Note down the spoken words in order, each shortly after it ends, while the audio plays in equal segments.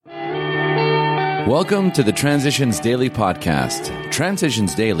Welcome to the Transitions Daily podcast.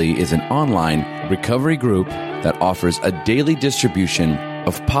 Transitions Daily is an online recovery group that offers a daily distribution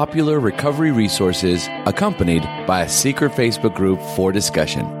of popular recovery resources accompanied by a secret Facebook group for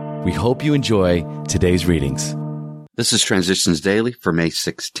discussion. We hope you enjoy today's readings. This is Transitions Daily for May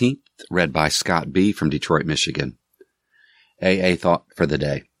 16th, read by Scott B. from Detroit, Michigan. AA Thought for the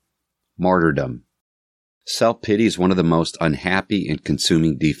Day. Martyrdom. Self-pity is one of the most unhappy and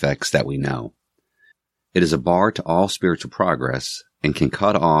consuming defects that we know. It is a bar to all spiritual progress and can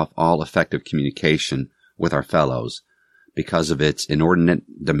cut off all effective communication with our fellows because of its inordinate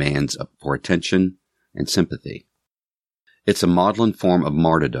demands for attention and sympathy. It's a maudlin form of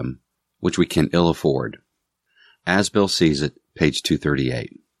martyrdom, which we can ill afford. As Bill sees it, page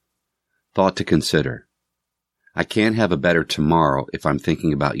 238. Thought to consider. I can't have a better tomorrow if I'm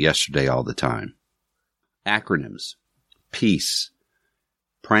thinking about yesterday all the time. Acronyms. Peace.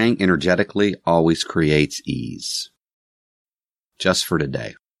 Praying energetically always creates ease. Just for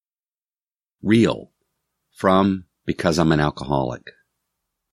today. Real. From because I'm an alcoholic.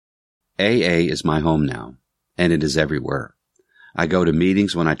 AA is my home now, and it is everywhere. I go to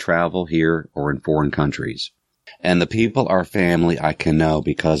meetings when I travel here or in foreign countries, and the people are family I can know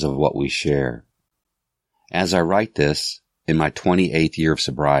because of what we share. As I write this, in my 28th year of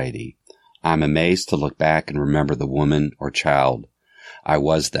sobriety, I'm amazed to look back and remember the woman or child I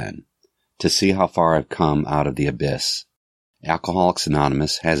was then, to see how far I've come out of the abyss. Alcoholics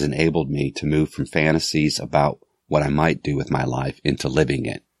Anonymous has enabled me to move from fantasies about what I might do with my life into living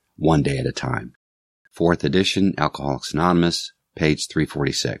it, one day at a time. 4th edition, Alcoholics Anonymous, page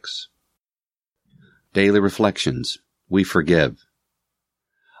 346. Daily Reflections. We forgive.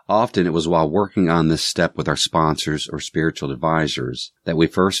 Often it was while working on this step with our sponsors or spiritual advisors that we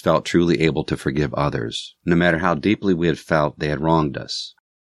first felt truly able to forgive others, no matter how deeply we had felt they had wronged us.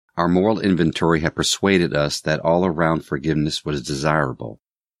 Our moral inventory had persuaded us that all-around forgiveness was desirable,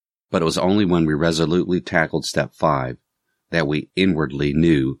 but it was only when we resolutely tackled step 5 that we inwardly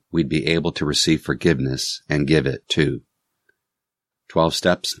knew we'd be able to receive forgiveness and give it too. 12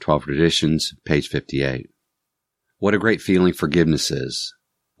 Steps, 12 Traditions, page 58. What a great feeling forgiveness is.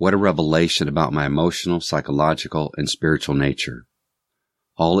 What a revelation about my emotional, psychological, and spiritual nature.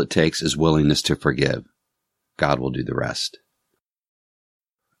 All it takes is willingness to forgive. God will do the rest.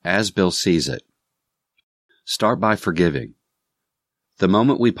 As Bill sees it. Start by forgiving. The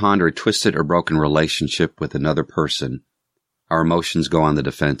moment we ponder a twisted or broken relationship with another person, our emotions go on the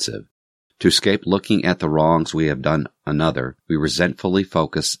defensive. To escape looking at the wrongs we have done another, we resentfully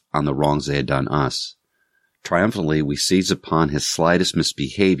focus on the wrongs they had done us. Triumphantly, we seize upon his slightest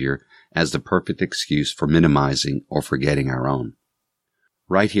misbehavior as the perfect excuse for minimizing or forgetting our own.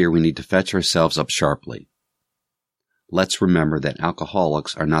 Right here, we need to fetch ourselves up sharply. Let's remember that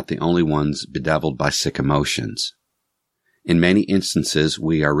alcoholics are not the only ones bedeviled by sick emotions. In many instances,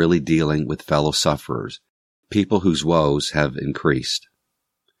 we are really dealing with fellow sufferers, people whose woes have increased.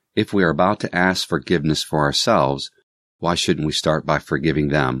 If we are about to ask forgiveness for ourselves, why shouldn't we start by forgiving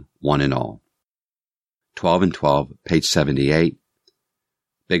them, one and all? 12 and 12, page 78,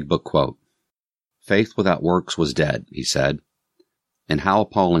 Big Book quote. Faith without works was dead, he said, and how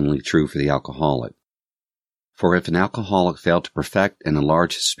appallingly true for the alcoholic. For if an alcoholic failed to perfect and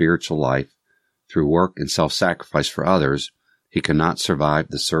enlarge his spiritual life through work and self-sacrifice for others, he could not survive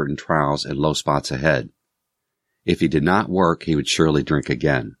the certain trials and low spots ahead. If he did not work, he would surely drink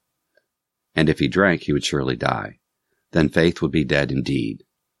again. And if he drank, he would surely die. Then faith would be dead indeed.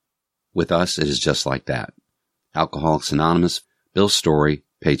 With us, it is just like that. Alcoholics Anonymous, Bill's Story,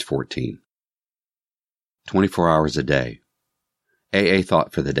 page 14. 24 hours a day. AA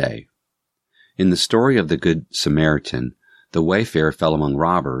Thought for the Day. In the story of the Good Samaritan, the wayfarer fell among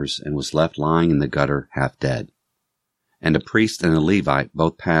robbers and was left lying in the gutter half dead. And a priest and a Levite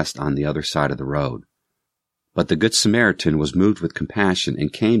both passed on the other side of the road. But the Good Samaritan was moved with compassion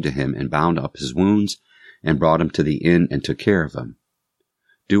and came to him and bound up his wounds and brought him to the inn and took care of him.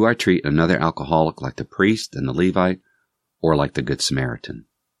 Do I treat another alcoholic like the priest and the Levite, or like the Good Samaritan?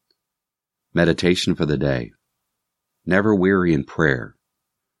 Meditation for the day. Never weary in prayer.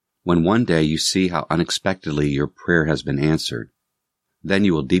 When one day you see how unexpectedly your prayer has been answered, then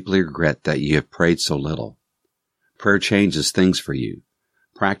you will deeply regret that you have prayed so little. Prayer changes things for you.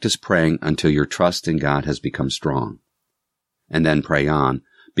 Practice praying until your trust in God has become strong. And then pray on,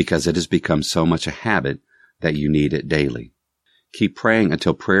 because it has become so much a habit that you need it daily. Keep praying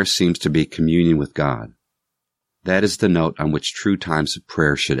until prayer seems to be communion with God. That is the note on which true times of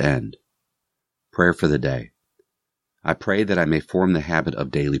prayer should end. Prayer for the day. I pray that I may form the habit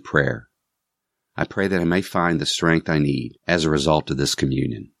of daily prayer. I pray that I may find the strength I need as a result of this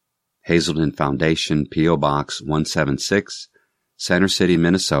communion. Hazelden Foundation, P.O. Box 176, Center City,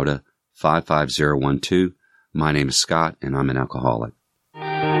 Minnesota 55012. My name is Scott, and I'm an alcoholic.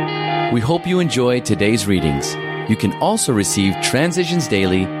 We hope you enjoyed today's readings. You can also receive Transitions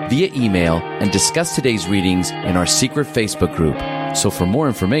Daily via email and discuss today's readings in our secret Facebook group. So for more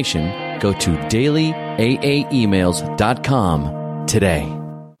information, go to dailyaaemails.com today.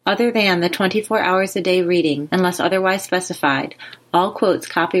 Other than the 24 hours a day reading, unless otherwise specified, all quotes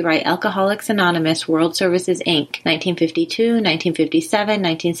copyright Alcoholics Anonymous World Services, Inc., 1952, 1957,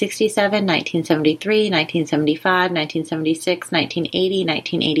 1967, 1973, 1975, 1976, 1980,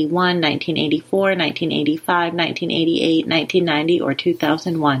 1981, 1984, 1985, 1988, 1990, or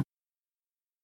 2001.